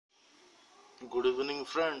Good evening,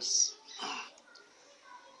 friends.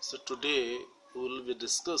 So today we will be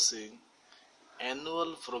discussing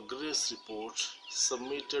annual progress report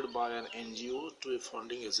submitted by an NGO to a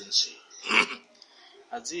funding agency.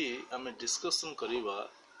 আজি ଆମେ discussion କରିବା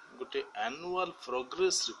ଗୋଟେ annual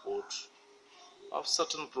progress report of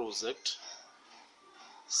certain project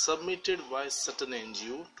submitted by certain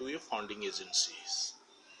NGO to a funding agencies.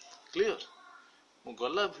 Clear? ମୁଁ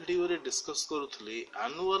ଗଲା ଭିଡିଓରେ discuss କରୁଥିଲି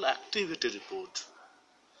annual activity report.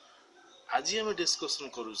 आज आम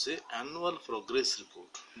डिस्कसन करूचे annual progress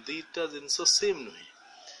report. दीटा जिनस सेम नुहे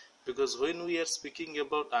because when we are speaking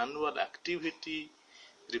about annual activity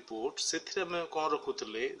report से आम कौन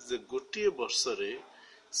रखुले जे गोटे वर्ष रे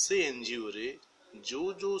से एनजीओ रे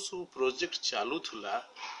जो सब प्रोजेक्ट चालू थुला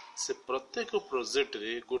से प्रत्येक प्रोजेक्ट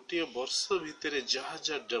रे गोटे वर्ष भितर जहाँ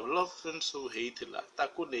जहाँ डेवलपमेंट सब हेइथिला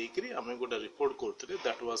ताको लेकरी आम गोटे रिपोर्ट करथिले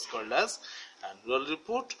that was called as annual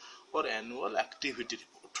report और एनुअल एक्टिविटी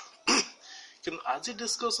रिपोर्ट. कि आज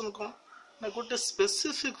डिस्कशन कौन ना गोटे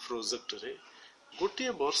स्पेसिफिक प्रोजेक्ट रे गोटे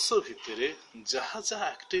वर्ष भितर जहाँ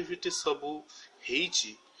जहाँ एक्टिविटी सब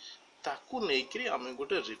हेइची ताकू लेकरी आम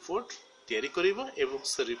गोटे रिपोर्ट तैयारी करिबा एवं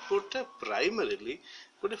से रिपोर्ट प्राइमरीली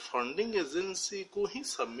गोटे फंडिंग एजेंसी को ही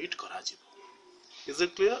सबमिट करा जिवो. Is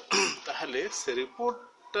it clear? ताहले से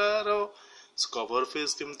रिपोर्ट रो कवर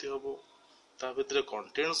पेज केमती होबो ता भितर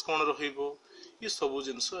कंटेंट्स कोन रहिबो ये सब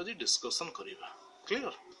जिंस आज डिस्कशन करिबा.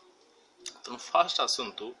 क्लियर? तो फास्ट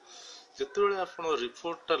आसंतु जेतेबेले आपण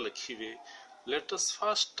रिपोर्ट ता लिखिबे let us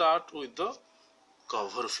first start with the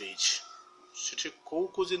cover page. सेठी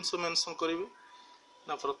को जिंस मेंशन करिवे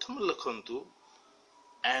ना प्रथम लिखंतु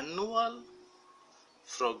एनुअल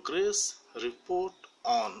प्रोग्रेस रिपोर्ट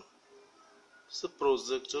ऑन से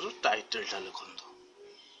प्रोजेक्ट रो टाइटल टा लिखंतु.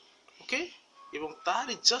 ओके एवं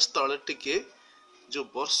तारि जस्ट तळे टिके जो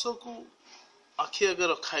वर्ष को आखि आगे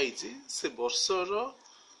रखाई छी से वर्ष रो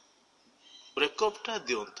ब्रेकअप टा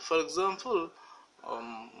दियंतु. फॉर एग्जांपल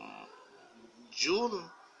जून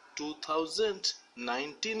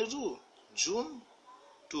 2019 रु जून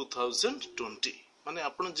 2020 माने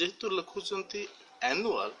आपण जेहेतु लिखुचंती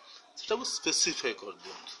एनुअल सेटा को स्पेसिफाई कर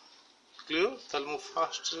दियंतु. क्लियर? ताल मु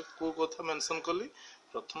फास्ट को कथा मेंशन कली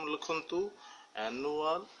प्रथम लिखंतु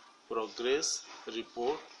annual progress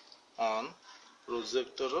report on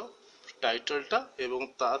project row title टा एवं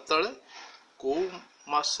ता तळे को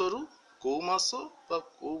मासरु को मास बा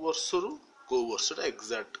को वर्षरु को वर्षटा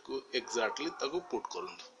एक्जाक्टली ताको पुट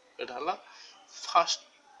करंतु. एटा हला first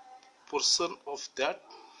portion of that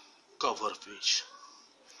cover page.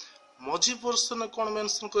 मजी पोर्शन कोन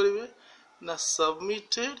मेंशन करिवे ना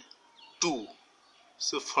सबमिटेड टू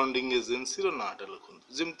से फंडिंग एजेंसी रो नाटा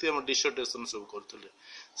लिखंतु जेमति हम डिसर्टेशन सब करथले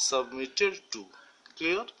submitted to.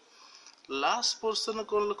 Clear? Last portion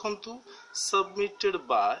cone लिखंतु submitted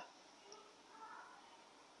by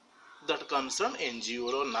that concern NGO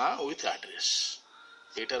रो ना विथ एड्रेस.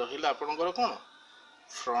 एटा रहिला आपनकर कोन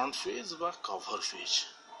फ्रंट पेज बा cover page.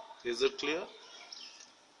 Is it clear?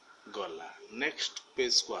 गला नेक्स्ट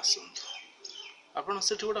पेज को आसंतु आपण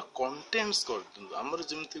सेठी गोटा कंटेंट्स कर दिंतु. हमर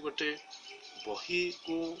जेमति गोटे बही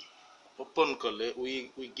को ओपन कले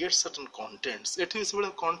वी गेट सर्टेन कंटेंट्स. एठी से बडा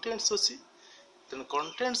कंटेंट्स अछि तन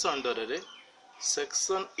कंटेंट्स अंडर रे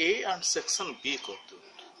section A and section B कर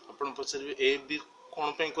दिंतु. आपण पछरबे ए बी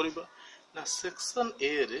कोन पे करबा ना सेक्शन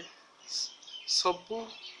ए रे सब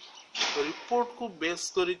रिपोर्ट को बेस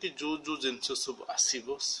करी कि जो जिनस सब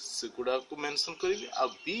आसीबो से गुडा को मेंशन करिवे. आ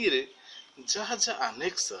बी रे जहा जहा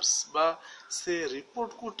अनेक्सर्स बा से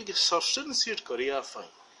रिपोर्ट को टिके सब्सटेंशिएट करिया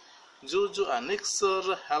फाई जो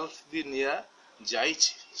अनेक्सर हेल्प भी निया जाई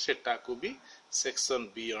छी सेटा को भी सेक्शन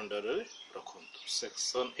बी अंडर रे रखंतु.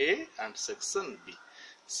 Section A and section B.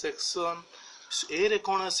 Section A रे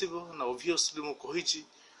कोन आसीबो ना ऑब्वियसली मु कहि छी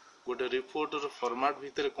गोटे रिपोर्ट रो फॉर्मेट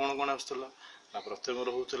भीतर कोन आस्तला ना प्रथम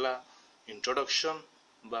रहुतला इंट्रोडक्शन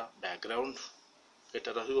बा बैकग्राउंड.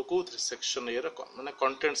 एटा रहिबो कोथि सेक्शन ए रो माने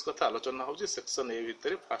कंटेंट्स कथा आलोचना होची. सेक्शन ए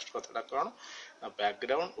भीतर फर्स्ट कथाटा कोन ना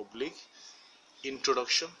background oblique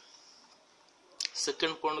introduction.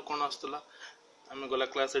 Second point कोन आस्तला हम गला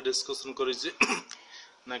क्लास रे डिस्कशन करि जे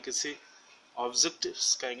ना किसी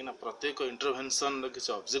ऑब्जेक्टिव्स काहे ना प्रत्येक इंटरवेंशन रे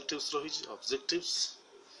किसी ऑब्जेक्टिव्स रहि जे ऑब्जेक्टिव्स.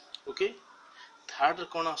 ओके थर्ड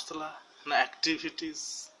कोन आस्तला ना एक्टिविटीज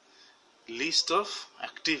लिस्ट ऑफ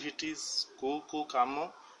एक्टिविटीज को काम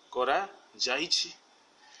करा जाई छी.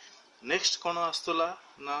 नेक्स्ट कोन आस्तला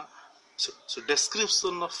ना सो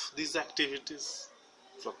डिस्क्रिप्शन ऑफ दिस एक्टिविटीज.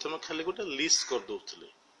 प्रथम खाली गोटे लिस्ट कर दोथले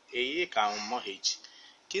ए काम हेई छी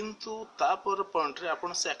किंतु तापर पॉइंट रे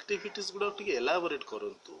आपण से एक्टिविटीज गुडा टिके एलाबोरेट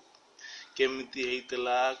करंतु केमिति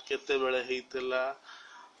हेइतला केते बेले हेइतला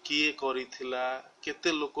किए करिथिला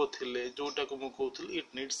केते लोक थिले जोटा को मु कहउथली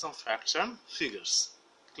it needs some facts and figures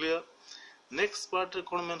clear next part रे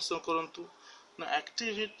कोन मेंशन करंतु ना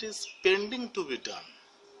activities pending to be done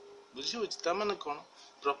बुझियो ता माने कोन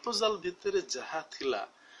प्रपोजल भितर जहा थिला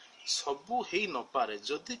सबु हेई न पारे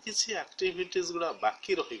जदी किछि एक्टिविटीज गुडा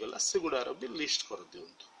बाकी रहि गला से गुडा रो भी लिस्ट कर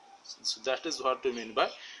दियंतु so that is what we mean by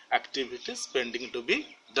activities pending to be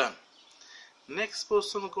done next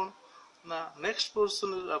portion कोन ना नेक्स्ट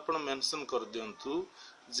पोर्शन आपण मेंशन कर दियंतु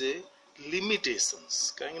जे लिमिटेशंस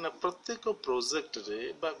काहे ना प्रत्येक प्रोजेक्ट रे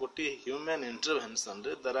बा गोटी ह्यूमन इंटरवेंशन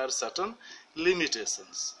रे there are certain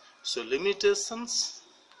limitations so limitations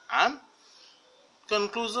and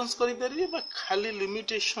conclusions करि परिबे बा खाली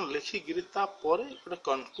लिमिटेशन लेखि गिरि ता परे गोटे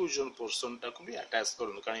कंक्लूजन पोर्शन ता को भी अटैच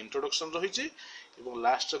करनु कारण इंट्रोडक्शन रहि छि एवं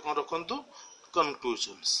last cone रखंतु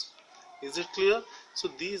conclusions is it clear so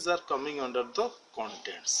these are coming under the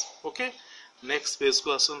contents okay next page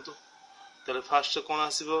को आसंतु तले फर्स्ट कोन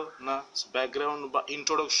आसीबो ना बैकग्राउंड बा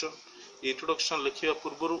इंट्रोडक्शन लिखिया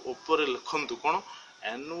पूर्वरु ऊपर लिखंतु कोन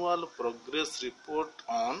annual progress report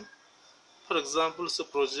on for example से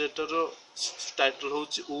प्रोजेक्ट रो टाइटल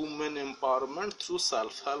होची women empowerment through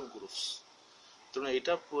self help groups तने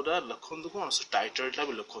एटा पूरा लिखंतु कोन से टाइटलटा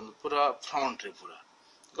भी लिखंतु पूरा फ्रंट रे पूरा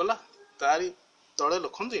गला तारी तळे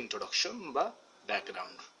लिखंतु इंट्रोडक्शन बा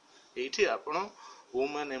बैकग्राउंड एठी आपण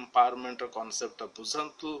वुमेन एम्पावरमेंट रो कांसेप्ट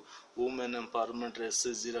बुझंतु वुमेन एम्पावरमेंट रे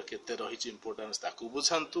एसएसजी रो केते रहिछि इंपोर्टेंस ताकू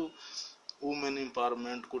बुझंतु वुमेन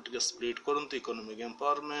एम्पावरमेंट को टिके स्प्लिट करंतु economic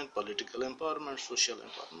empowerment political empowerment social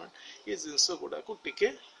empowerment ये जिंस गुडा को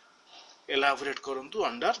टिके एलाबोरेट करंतु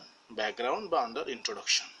अंडर बैकग्राउंड बा under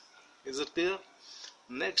introduction is it clear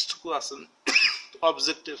next को आसन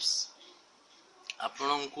ऑब्जेक्टिव्स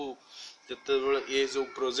आपन को जते बेले ये जो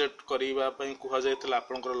प्रोजेक्ट करिबा पई कुहा जायतला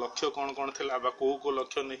आपनकर लक्ष्य कोन कोन थिला बा को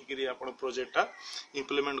लक्ष्य नै करी आपन प्रोजेक्टटा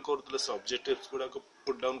इंप्लीमेंट करतले सब्जेक्टिव्स गुडा को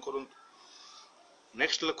पुट डाउन करन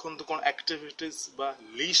नेक्स्ट लखंतु कोन एक्टिविटीज बा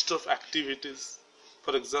list of activities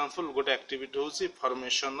for example गोटे एक्टिविटी होची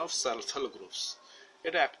formation of self help groups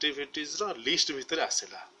Etah activities row list भीतर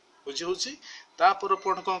आसेला बुझी होची ता पर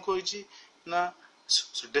कोन कोन कोइची ना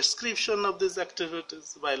so description of these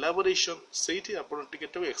activities by elaboration सेठी आपण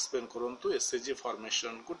टिकेट एक्सप्लेन करंतु एसएजी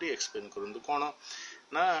फॉर्मेशन को टी एक्सप्लेन करंतु कोन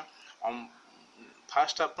ना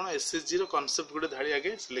फास्ट आपण एसएजी रो कांसेप्ट गुडे धाडी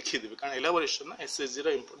आगे लिखि देबे कारण एलाबोरेशन ना एसएजी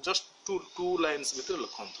रो जस्ट टू लाइंस भीतर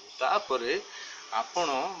लिखंतु ता परे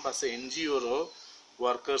आपण बास एनजीओ रो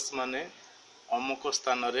वर्कर्स माने अमुक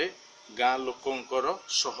स्थान रे गां लोकंकर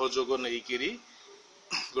सहयोग नै किरी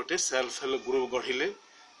गोटे सेल्फ हेल्प ग्रुप गढिले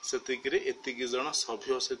सेतिकरे एतिकी जण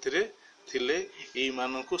सभ्य सेतिरे थिले एई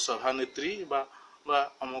मानकु सभानेत्री बा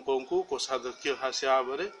अमुकंकु कोषाध्यक्ष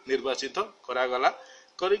हास्याबरे निर्वाचित करा गला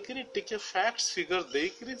करिकरी टिके फैक्ट्स फिगर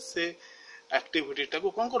देकरी से एक्टिविटी टाको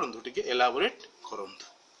कोन करंतु टिके एलाबोरेट करंतु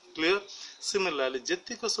क्लियर सिमिलरली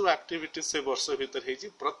जेतिक सब एक्टिविटी से वर्ष भीतर हेजी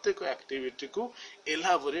प्रत्येक एक्टिविटी को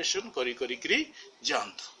elaboration करिकरी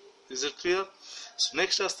जानतु is it clear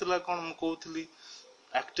next आस्तला कोन म कहउथली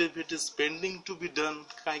activities pending to be done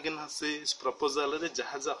काइगना से इस प्रपोजल रे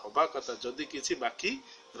जहा जा होबा कथा जदी किछि बाकी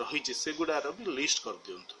रहि छि से गुडा रो भी लिस्ट कर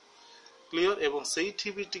दियंतु क्लियर एवं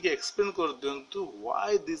सेठी भी टिके एक्सप्लेन कर दियंतु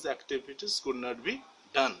why this activities could not be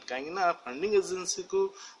done काइगना funding agency को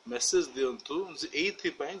मैसेज दियंतु जे एथि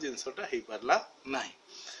पय जिंसटा हे परला नाही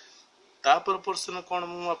तापर पर्सन कोन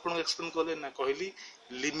मु आपन एक्सप्लेन करले ना कहली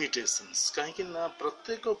लिमिटेशंस काहे कि ना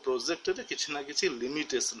प्रत्येक प्रोजेक्ट रे किछि ना किछि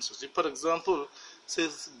लिमिटेशंस अछि फॉर एग्जांपल से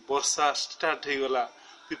वर्षा स्टार्ट हे गला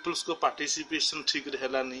पीपल्स को पार्टिसिपेशन ठीक रे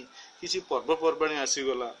हला नहीं किछि पर्व पर्वाणी आसी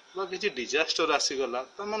गला बा किछि डिजास्टर आसी गला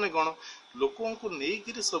त माने कोन लोकों को नै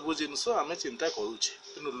कि सब जिंस आमे चिंता करू छे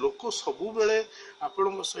किनु लोक सब बेले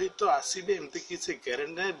आपन को सहित आसीबे एमति किछि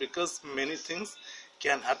गारंटी है because many things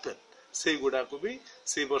can happen से गुडा को भी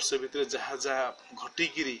से वर्ष भीतर जहा जहा घटी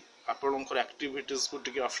गिरी आपनकर एक्टिविटीज को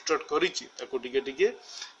टिके ऑब्स्ट्रक्ट करिछि ताको टिके टिके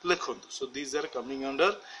लिखंतु so these are coming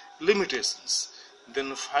under limitations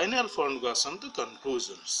then final fund को आसन तो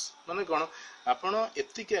कंक्लूजन्स माने कोन आपण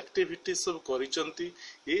एतिक एक्टिविटी सब करिसंती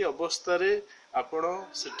ए अवस्था रे आपण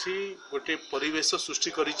सेठी गोटे परिवेश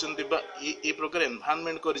सृष्टि करिसंती बा ए प्रकार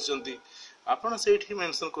एनवायरनमेंट करिसंती आपण सेठी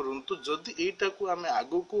मेंशन करंतु जदी एटा को हमें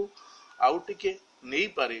आगो को आउटिके नै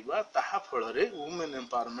पारिबा ताहा फल रे वुमेन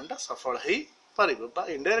एम्पावरमेंट सफल हेई पारिबो बा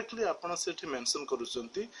इनडायरेक्टली आपण सेठी मेंशन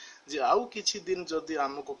करूसंती जे आउ किछि दिन जदी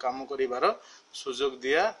हमको काम करिवार सुयोग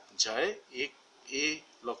दिया जाए एक ए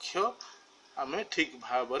लक्ष्य हमें ठीक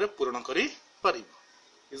भाव पूर्ण करी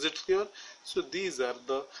पारिबो is it clear so these are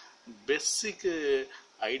the basic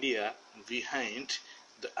idea behind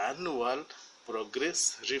the annual progress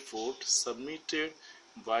report submitted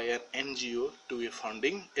by an NGO to a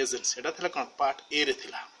funding agency. एटा थिला कोन पार्ट ए रे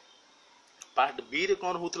थिला. पार्ट बी रे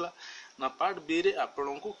कोन होतला ना पार्ट बी रे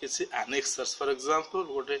आपन को किसी एनेक्सर्स फॉर एग्जांपल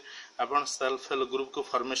गोटे आपन सेल्फ हेल्प ग्रुप को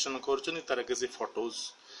फॉर्मेशन करछनी तार किसी फोटोज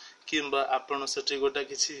किंबा आपन सेठी गोटा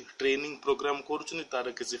किसी ट्रेनिंग प्रोग्राम करछनी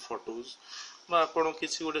तार किसी फोटोज बा आपन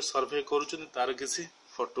किसी गोटे सर्वे करछनी तार किसी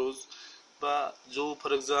फोटोज बा जो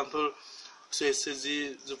फॉर एग्जांपल से एसएसजी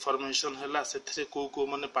जो फॉर्मेशन हैला सेथरे को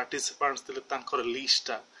माने पार्टिसिपेंट्स थिले तांकर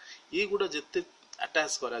लिस्टटा ये गुडा जत्ते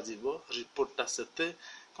अटैच करा जीवो रिपोर्टटा सेते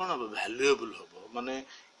कोन वैल्यूएबल होबो माने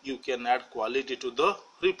you can add quality to the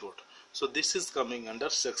report. So this is coming under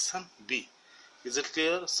section B. Is it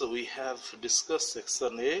clear? So we have discussed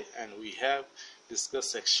section A and we have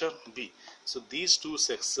discussed section B. So these two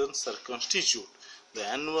sections are constitute the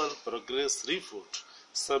annual progress report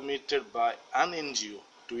submitted by an NGO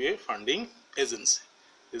to a funding agency.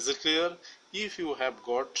 Is it clear? If you have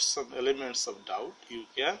got some elements of doubt, you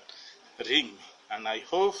can ring me, and I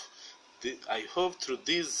hope through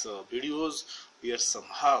these videos we are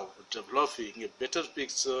somehow developing a better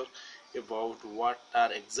picture about what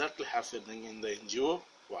are exactly happening in the NGO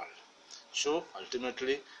world. So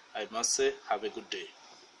ultimately I must say, have a good day.